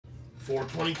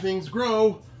420 Things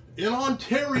Grow in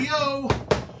Ontario.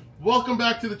 Welcome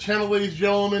back to the channel, ladies and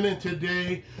gentlemen, and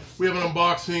today we have an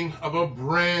unboxing of a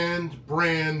brand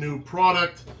new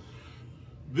product.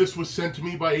 This was sent to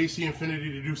me by AC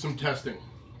Infinity to do some testing.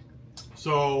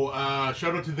 So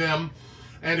shout out to them.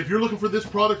 And if you're looking for this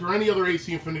product or any other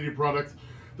AC Infinity product,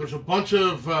 there's a bunch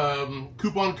of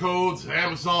coupon codes,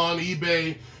 Amazon,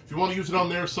 eBay. If you want to use it on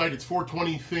their site, it's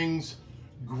 420 Things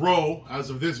Grow as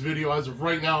of this video, as of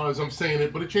right now, as I'm saying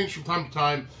it, but it changes from time to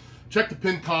time. Check the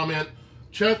pinned comment,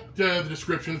 check the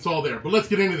description, it's all there. But let's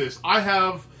get into this. I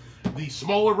have the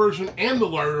smaller version and the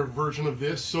larger version of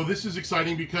this, so this is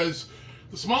exciting because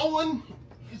the small one,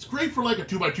 it's great for like a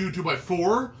 2x2,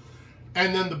 2x4,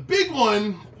 and then the big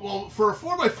one, well, for a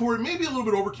 4x4, it may be a little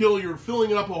bit overkill. You're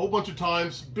filling it up a whole bunch of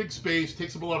times, big space,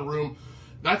 takes up a lot of room.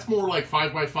 That's more like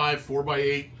 5x5,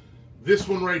 4x8. This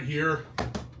one right here,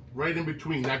 right in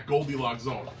between, that Goldilocks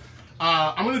zone.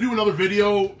 I'm going to do another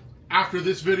video after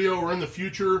this video or in the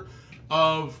future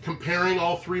of comparing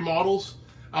all three models.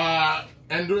 And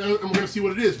we're going to see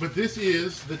what it is. But this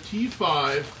is the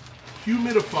T5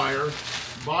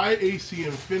 Humidifier by AC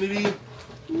Infinity.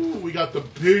 Ooh, we got the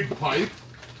big pipe,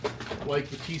 like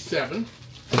the T7.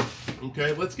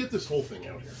 Okay, let's get this whole thing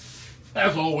out here.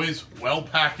 As always, well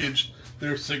packaged.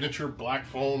 Their signature black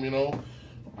foam, you know.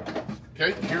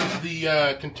 Okay, here's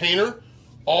the container,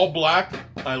 all black.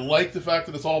 I like the fact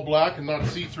that it's all black and not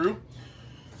see-through.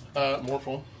 More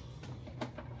foam.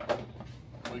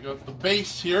 We got the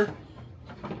base here.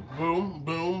 Boom,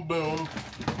 boom, boom.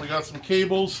 We got some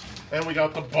cables, and we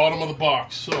got the bottom of the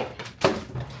box. So,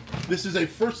 this is a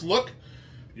first look.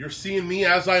 You're seeing me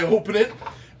as I open it.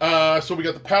 So we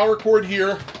got the power cord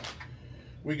here.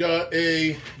 We got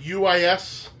a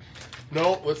UIS.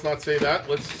 No, let's not say that.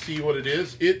 Let's see what it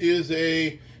is. It is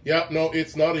a, yeah, no,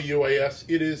 it's not a UIS.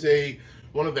 It is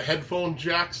one of the headphone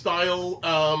jack style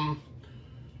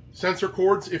sensor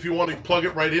cords. If you want to plug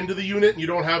it right into the unit and you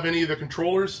don't have any of the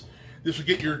controllers, this will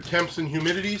get your temps and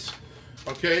humidities.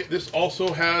 Okay, this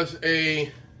also has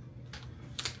a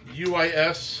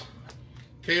UIS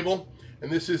cable, and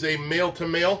this is a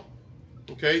male-to-male,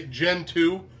 okay, Gen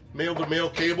 2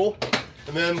 male-to-male cable.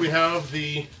 And then we have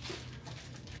the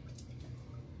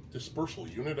dispersal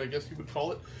unit, I guess you would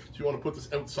call it. So you want to put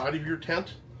this outside of your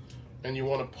tent and you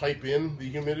want to pipe in the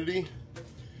humidity.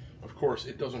 Of course,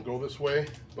 it doesn't go this way,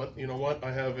 but you know what?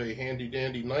 I have a handy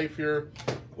dandy knife here,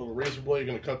 a little razor blade,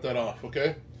 going to cut that off,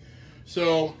 okay?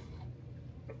 So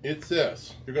it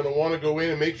says you're going to want to go in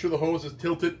and make sure the hose is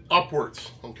tilted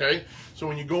upwards, okay? So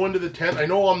when you go into the tent, I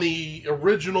know on the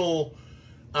original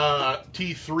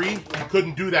T3, you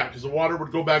couldn't do that because the water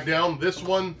would go back down. This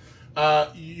one,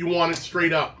 you want it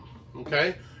straight up,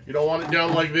 okay? You don't want it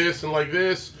down like this and like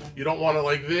this. You don't want it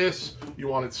like this. You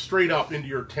want it straight up into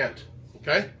your tent,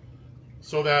 okay?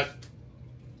 So that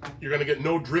you're going to get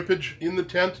no drippage in the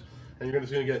tent, and you're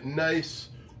just going to get nice,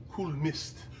 cool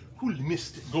mist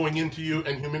going into you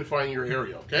and humidifying your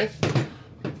area, okay?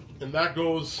 And that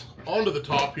goes onto the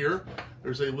top here.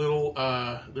 There's a little,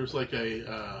 there's like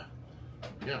a,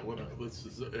 yeah, this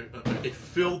is a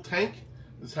fill tank.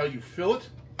 This is how you fill it.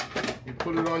 You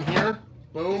put it on here,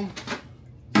 boom,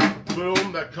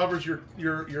 boom, that covers your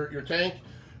tank.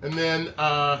 And then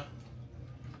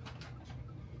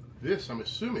this, I'm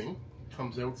assuming,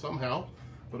 comes out somehow,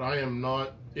 but I am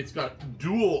not, it's got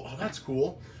dual, oh, that's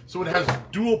cool. So it has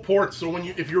dual ports, so when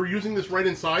if you're using this right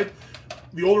inside,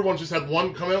 the older ones just had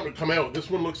one come out and come out.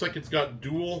 This one looks like it's got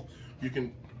dual. You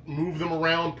can move them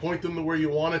around, point them to where you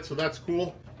want it, so that's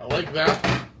cool. I like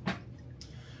that.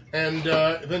 And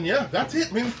then, yeah, that's it.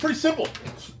 I mean, it's pretty simple.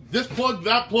 This plug,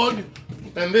 that plug,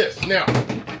 and this. Now,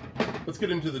 let's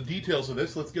get into the details of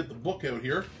this. Let's get the book out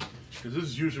here, because this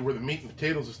is usually where the meat and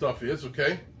potatoes and stuff is,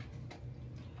 okay?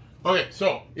 Okay,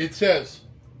 so it says,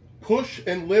 push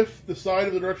and lift the side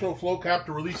of the directional flow cap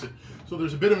to release it. So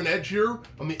there's a bit of an edge here.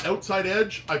 On the outside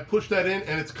edge, I push that in,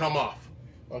 and it's come off,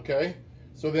 okay?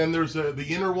 So then there's the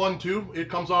inner one, too. It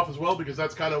comes off as well, because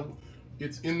that's kind of,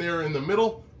 it's in there in the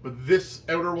middle. But this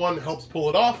outer one helps pull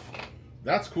it off.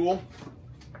 That's cool.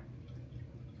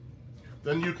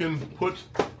 Then you can put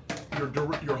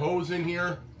your hose in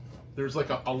here. There's like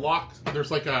a lock.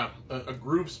 There's like a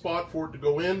groove spot for it to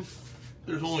go in.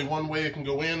 There's only one way it can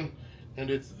go in, and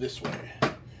it's this way.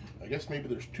 I guess maybe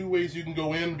there's two ways you can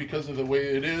go in because of the way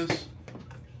it is.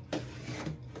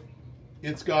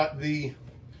 It's got the,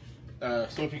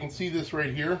 so if you can see this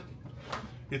right here,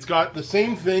 it's got the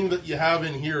same thing that you have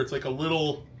in here. It's like a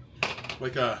little,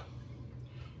 like a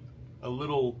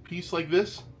little piece like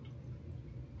this.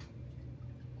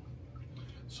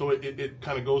 So it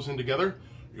kind of goes in together.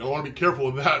 You're gonna want to be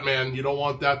careful with that, man. You don't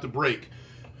want that to break.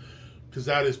 because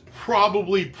that is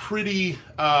probably pretty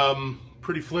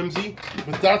flimsy,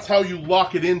 but that's how you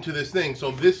lock it into this thing.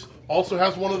 So this also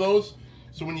has one of those.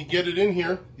 So when you get it in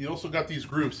here, you also got these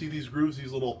grooves. See these grooves,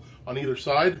 these little on either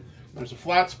side? There's a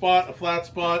flat spot,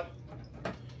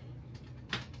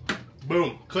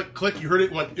 boom, click, click. You heard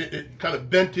it when it kind of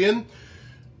bent in.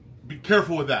 Be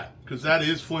careful with that, because that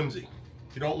is flimsy.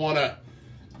 You don't want to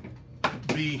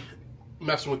be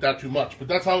messing with that too much. But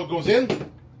that's how it goes in.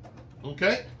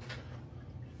 Okay.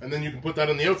 And then you can put that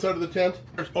on the outside of the tent.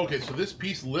 Okay, so this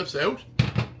piece lifts out.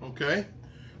 Okay.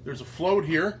 There's a float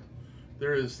here.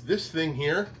 There is this thing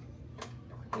here.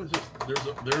 What is this?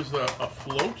 There's a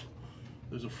float.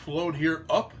 There's a float here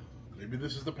up. Maybe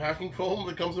this is the packing foam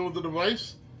that comes in with the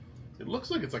device. It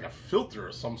looks like it's like a filter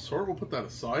of some sort. We'll put that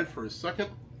aside for a second.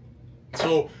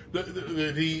 So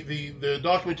the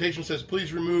documentation says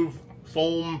please remove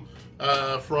foam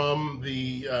from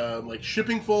the like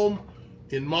shipping foam.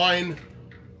 In mine,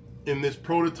 in this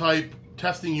prototype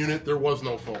testing unit, there was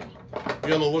no foam.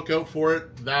 Be on the lookout for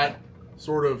it. That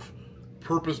sort of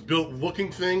purpose-built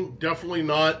looking thing, definitely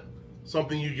not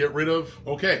something you get rid of.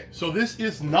 Okay, so this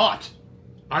is not,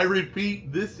 I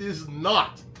repeat, this is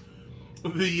not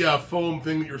the foam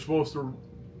thing that you're supposed to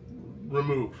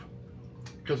remove.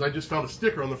 Because I just found a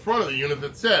sticker on the front of the unit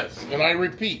that says, and I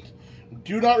repeat,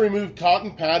 do not remove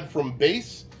cotton pad from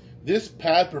base. This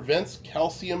pad prevents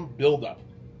calcium buildup.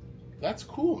 That's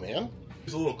cool, man.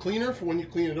 There's a little cleaner for when you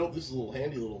clean it out. This is a little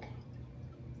handy little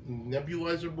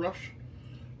nebulizer brush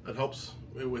that helps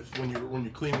with when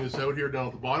you're cleaning this out here down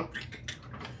at the bottom.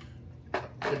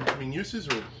 In between uses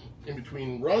or in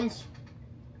between runs,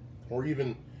 or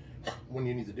even when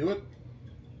you need to do it.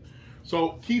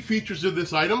 So key features of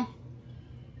this item: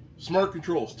 smart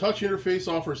controls. Touch interface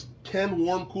offers 10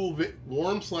 warm/cool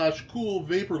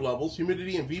vapor levels,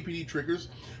 humidity and VPD triggers,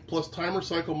 plus timer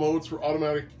cycle modes for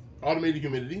automated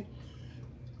humidity.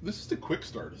 This is the quick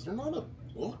start. Is there not a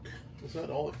book? Is that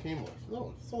all it came with?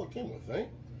 No, that's all it came with, right?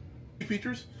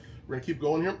 Features. We're going to keep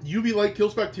going here. UV light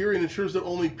kills bacteria and ensures that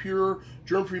only pure,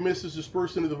 germ-free mist is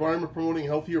dispersed into the environment, promoting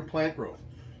healthier plant growth.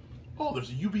 Oh,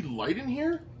 there's a UV light in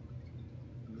here?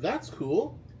 That's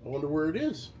cool. I wonder where it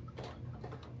is.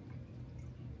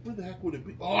 Where the heck would it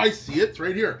be? Oh, I see it. It's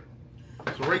right here.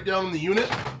 So right down in the unit,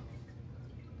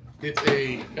 it's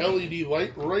a LED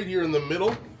light right here in the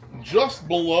middle, just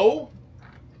below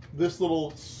this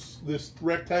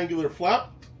rectangular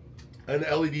flap, an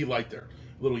LED light there.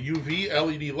 Little UV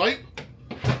LED light.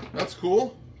 That's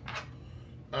cool.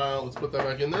 Let's put that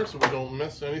back in there so we don't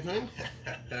miss anything.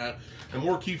 And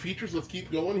more key features. Let's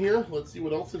keep going here. Let's see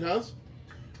what else it has.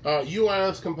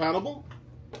 UIS compatible.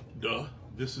 Duh.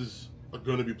 This is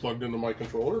going to be plugged into my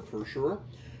controller for sure.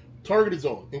 Targeted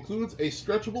zone. Includes a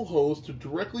stretchable hose to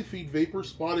directly feed vapor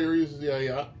spot areas.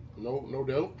 Yeah. No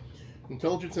doubt.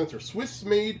 Intelligent sensor.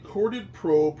 Swiss-made corded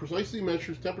probe precisely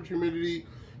measures temperature, humidity,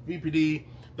 VPD.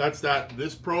 That's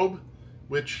this probe,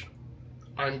 which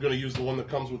I'm going to use the one that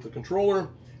comes with the controller.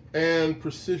 And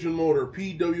precision motor.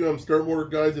 PWM start motor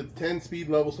guides at 10 speed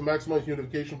levels to maximize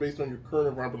humidification based on your current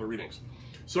environmental readings.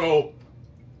 So,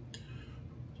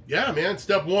 yeah, man.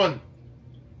 Step one,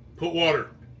 put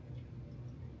water.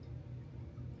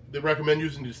 They recommend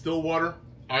using distilled water.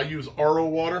 I use RO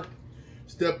water.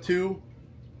 Step two,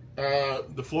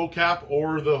 the flow cap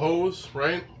or the hose,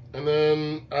 right? And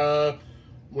then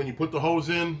when you put the hose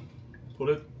in, put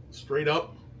it straight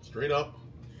up.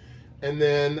 And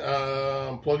then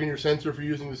plug in your sensor if you're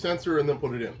using the sensor, and then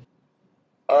put it in.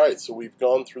 Alright, so we've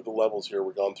gone through the levels here.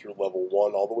 We've gone through level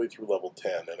 1 all the way through level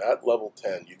 10. And at level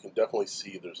 10, you can definitely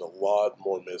see there's a lot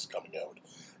more mist coming out.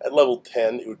 At level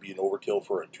 10, it would be an overkill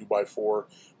for a 2x4.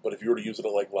 But if you were to use it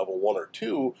at like level 1 or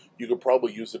 2, you could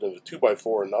probably use it in a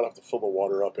 2x4 and not have to fill the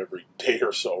water up every day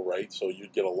or so, right? So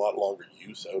you'd get a lot longer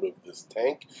use out of this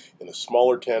tank in a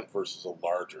smaller tent versus a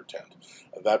larger tent.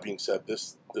 And that being said,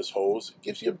 this hose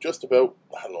gives you just about,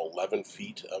 11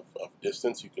 feet of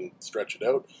distance. You can stretch it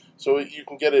out. So you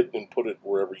can get it and put it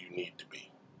wherever you need to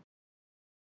be.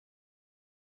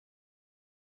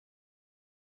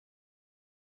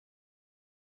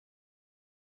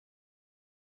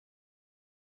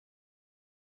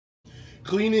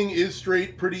 Cleaning is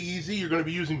pretty easy. You're going to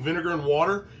be using vinegar and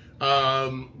water.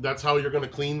 That's how you're going to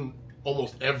clean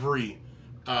almost every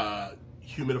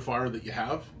humidifier that you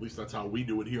have. At least that's how we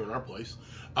do it here in our place.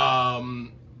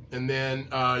 And then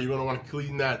you're going to want to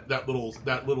clean that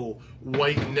little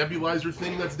white nebulizer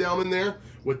thing that's down in there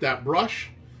with that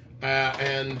brush.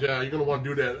 And you're going to want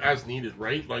to do that as needed,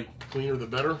 right? Like, cleaner the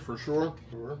better, for sure.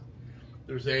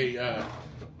 There's a,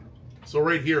 so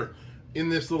right here, in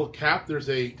this little cap, there's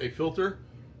a filter,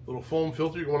 little foam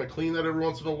filter. You want to clean that every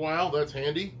once in a while. That's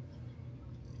handy.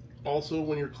 also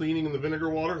when you're cleaning in the vinegar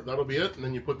water. That'll be it, and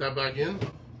then you put that back in.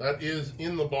 That is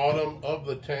in the bottom of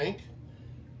the tank,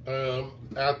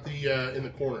 at the in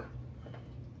the corner.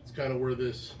 It's kind of where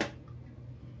this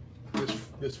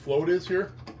float is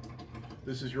here.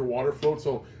 This is your water float.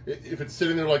 So if it's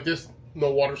sitting there like this,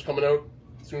 no water's coming out.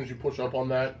 As soon as you push up on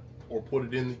that or put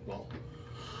it in, well,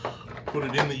 put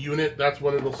it in the unit, that's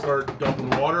when it'll start dumping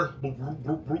water.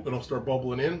 It'll start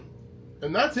bubbling in.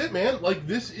 And that's it, man. Like,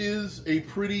 this is a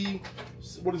pretty,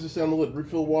 what does it say on the lid?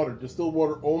 Refill water, distilled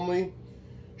water only.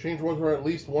 Change water at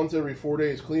least once every 4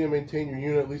 days. Clean and maintain your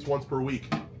unit at least once per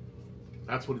week.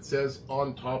 That's what it says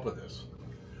on top of this.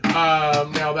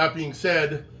 Now, that being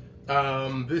said,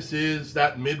 this is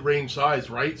that mid-range size,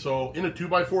 right? So in a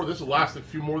 2x4, this will last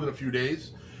more than a few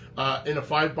days. In a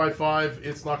 5x5,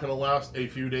 it's not going to last a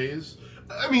few days.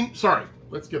 I mean, sorry,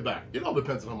 let's get back. It all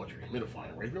depends on how much you're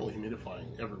humidifying, right? If you're only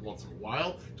humidifying every once in a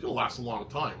while, it's going to last a long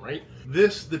time, right?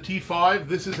 This, the T5,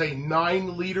 this is a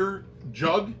 9-liter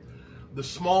jug. The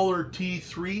smaller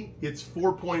T3, it's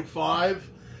 4.5,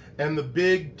 and the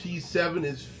big T7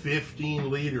 is 15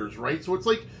 liters, right? So it's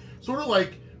like, sort of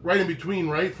like right in between,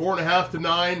 right? 4.5 to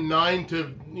 9, 9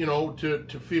 to, you know, to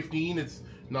 15. It's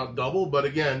not double, but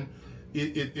again,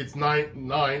 it's 9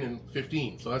 and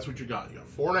 15. So that's what you got. You got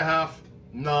 4.5,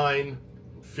 9,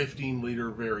 15 liter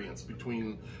variants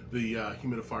between the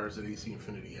humidifiers that AC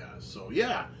Infinity has. So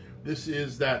yeah, this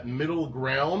is that middle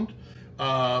ground.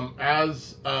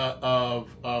 As of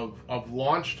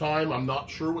launch time, I'm not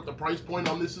sure what the price point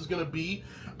on this is going to be.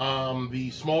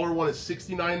 The smaller one is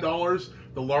 $69.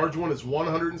 The large one is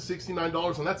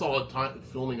 $169, and that's all the time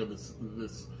filming of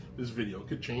this video. It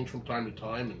could change from time to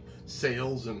time, and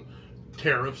sales and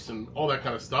tariffs and all that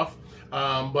kind of stuff.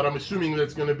 But I'm assuming that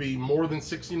it's going to be more than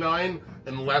 $69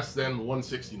 and less than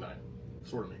 $169.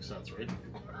 Sort of makes sense, right?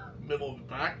 Middle of the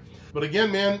pack. But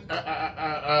again, man,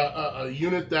 a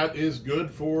unit that is good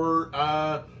for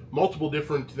multiple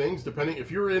different things, depending.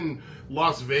 If you're in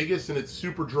Las Vegas and it's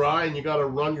super dry and you got to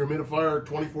run your humidifier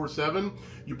 24/7,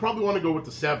 you probably want to go with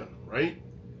the 7, right?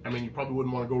 I mean, you probably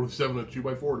wouldn't want to go with 7 and a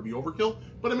 2x4 to be overkill,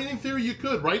 but I mean, in theory, you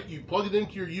could, right? You plug it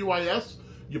into your UIS,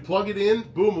 you plug it in,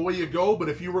 boom, away you go. But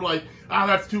if you were like,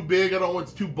 that's too big, I don't want,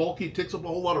 it's too bulky, it takes up a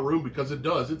whole lot of room, because it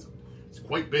does. It's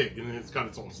quite big, and it's got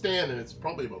its own stand, and it's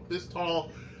probably about this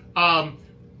tall. And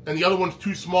the other one's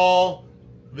too small.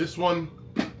 This one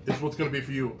is what's going to be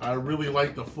for you. I really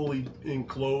like the fully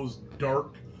enclosed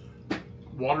dark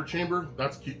water chamber.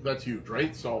 That's huge,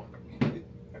 right? So,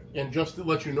 and just to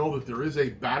let you know that there is a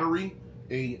battery.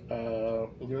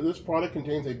 This product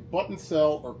contains a button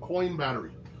cell or coin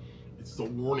battery. It's a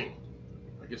warning.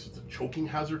 I guess it's a choking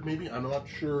hazard, maybe. I'm not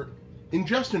sure.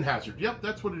 Ingestion hazard. Yep,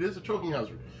 that's what it is. A choking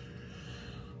hazard.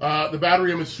 The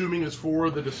battery, I'm assuming, is for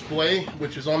the display,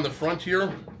 which is on the front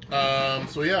here.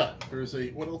 So yeah, there's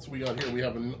a, what else we got here? We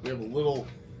have a little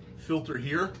filter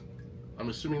here. I'm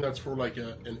assuming that's for like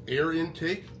an air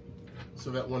intake,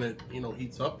 so that when it, you know,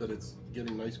 heats up, that it's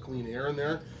getting nice clean air in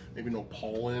there. Maybe no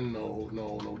pollen,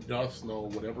 no dust, no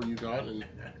whatever you got. And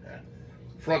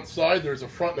front side, there's a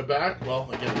front and a back. Well,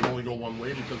 again, we only go one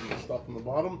way because of the stuff in the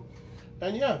bottom.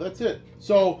 And yeah, that's it.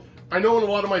 So I know in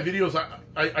a lot of my videos,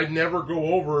 I never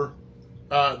go over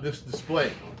this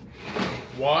display.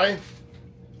 Why?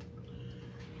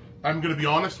 I'm going to be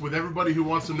honest with everybody who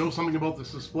wants to know something about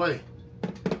this display.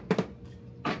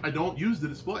 I don't use the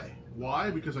display. Why?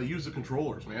 Because I use the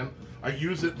controllers, man. I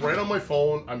use it right on my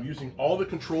phone. I'm using all the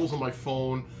controls on my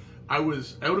phone. I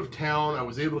was out of town. I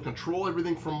was able to control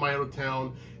everything from my out of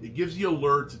town. It gives you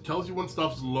alerts. It tells you when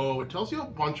stuff's low. It tells you a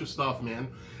bunch of stuff, man.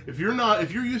 If you're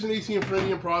using AC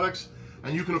Infinity products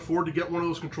and you can afford to get one of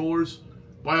those controllers,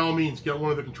 by all means, get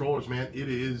one of the controllers, man. It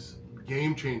is a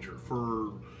game changer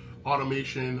for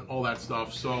automation, all that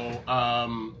stuff. So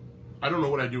I don't know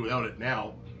what I do without it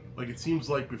now. Like, it seems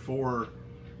like before,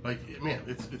 like, man,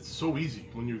 it's so easy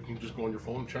when you can just go on your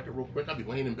phone and check it real quick. I'd be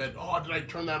laying in bed. Oh, did I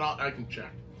turn that on? I can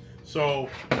check. So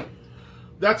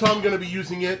that's how I'm going to be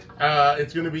using it.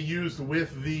 It's going to be used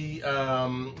with the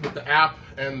app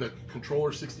and the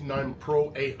Controller 69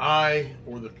 Pro AI,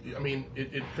 or the, I mean,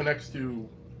 it connects to.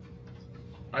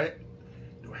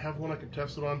 Do I have one I can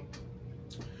test it on?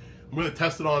 I'm going to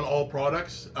test it on all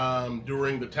products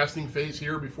during the testing phase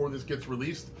here before this gets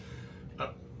released.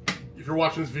 If you're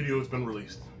watching this video, it's been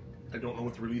released. I don't know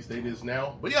what the release date is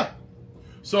now, but yeah.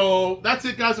 So that's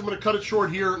it, guys. I'm going to cut it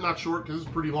short here. Not short, because it's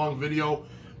a pretty long video.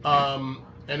 And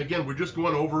again, we're just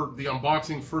going over the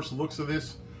unboxing, first looks of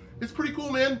this. It's pretty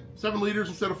cool, man. 7 liters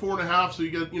instead of 4.5, so you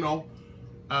get, you know,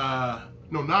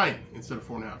 no, 9 instead of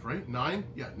 4.5, right? 9?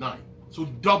 Yeah, 9. So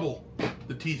double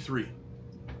the T3.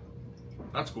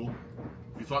 That's cool.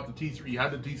 You thought the T3, you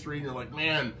had the T3 and you're like,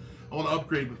 man, I want to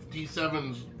upgrade, but the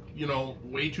T7's, you know,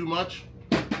 way too much.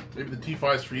 Maybe the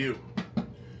T5's for you.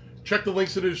 Check the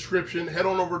links in the description. Head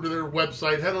on over to their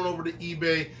website. Head on over to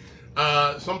eBay.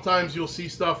 Sometimes you'll see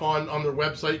stuff on their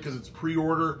website because it's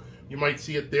pre-order. You might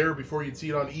see it there before you'd see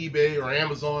it on eBay or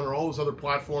Amazon or all those other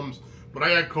platforms. But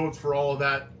I add codes for all of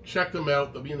that. Check them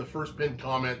out. They'll be in the first pinned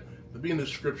comment. They'll be in the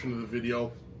description of the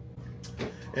video.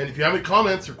 And if you have any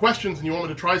comments or questions and you want me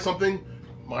to try something,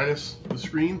 minus the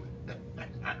screen,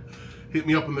 hit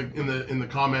me up in the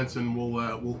comments and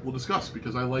we'll discuss,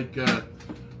 because I like I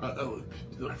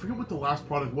forget what the last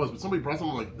product was, but somebody brought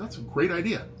something like, that's a great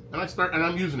idea, and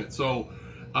I'm using it. So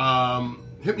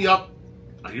hit me up.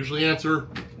 I usually answer.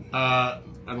 I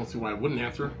don't see why I wouldn't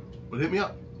answer, but hit me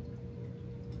up.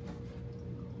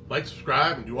 Like,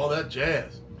 subscribe, and do all that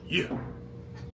jazz. Yeah.